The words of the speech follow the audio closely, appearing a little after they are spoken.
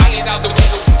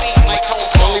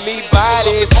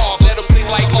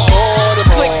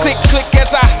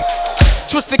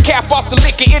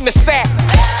in the sack.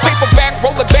 Paperback,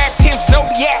 roller back, Tim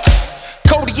Zodiac.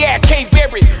 Kodiak, can't bear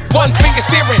it. One finger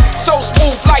steering, so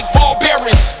smooth like ball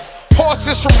bearings.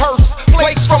 Horses from Hearst,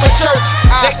 plates from a church.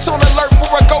 Jake's on alert for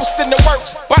a ghost in the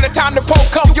works. By the time the pole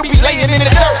come, you'll be laying in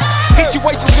the dirt. Hit you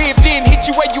where you live, then hit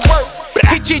you where you work.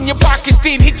 Hit you in your pockets,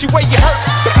 then hit you where you hurt.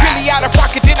 Really out of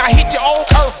pocket, then I hit your own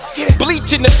earth.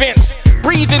 Bleach in the vents,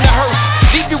 breathe in the hearse.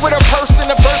 Leave you with a purse and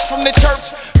a verse from the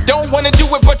church. Don't wanna do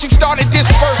it, but you started this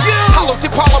first. Hollow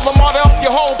tip, hollow martyr up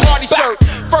your whole party shirt.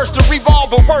 First the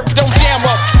revolver work, don't jam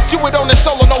up. Do it on the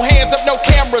solo, no hands up, no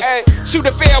cameras. Shoot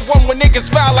a fair one when niggas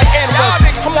foul like animals.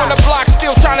 I'm on the block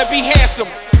still trying to be handsome.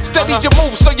 Study your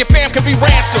moves so your fam can be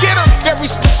ransomed. Very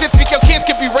specific, your kids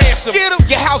can be ransomed.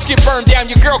 Your house get burned down,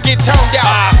 your girl get turned out.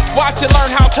 Watch and learn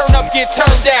how turn up get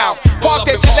turned down. Parked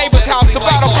at your neighbor's house,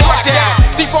 about a block down.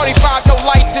 345, no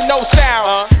lights and no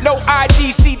sounds. No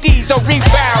ID, CDs or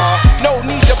rebounds. No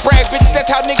need to brag, bitch, that's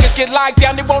how niggas get locked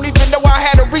down. They won't even know I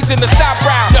had a reason to stop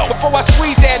round. Before I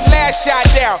squeeze that last shot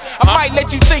down, I might let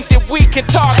you think that we can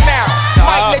talk now.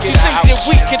 Might let you think that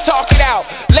we can talk it out.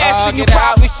 Last thing you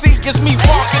probably see is me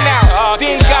walking out.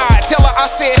 Then God, tell her I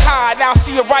said hi, now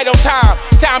see her right on time.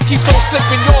 Time keeps on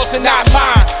slipping, yours and not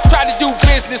mine. Try to do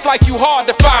business like you hard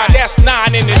to find. That's 9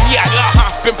 in the yacht.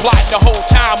 Been plotting the whole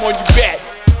time on you bet.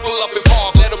 Pull up in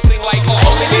Morgue, let them sing like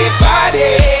only need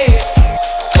bodies.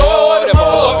 For the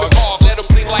Morgue, let them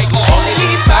sing like only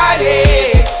need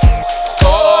bodies.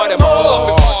 For the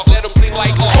Morgue, let them sing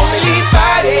like only need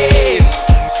bodies.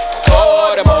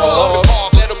 For the Morgue,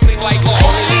 let them sing like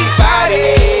only need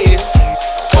bodies.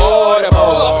 For the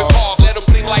Morgue, let them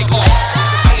sing like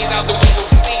hanging out the window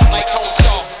scenes like home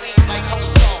sauce.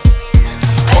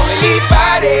 Only need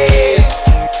bodies.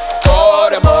 For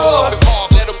the Morgue,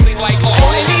 let them sing like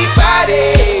only need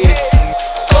bodies.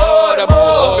 For the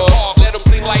Morgue, let them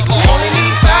sing like only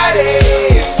need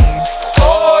bodies.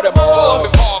 For the Morgue,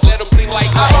 let them sing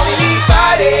like only need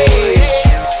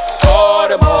bodies. For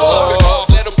the Morgue,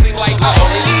 let them sing like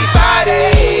only need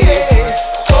bodies.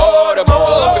 For the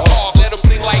Morgue, let them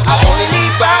sing like only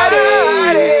need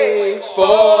bodies.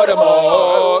 For the Morgue.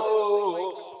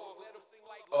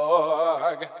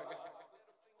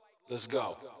 Let's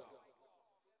go.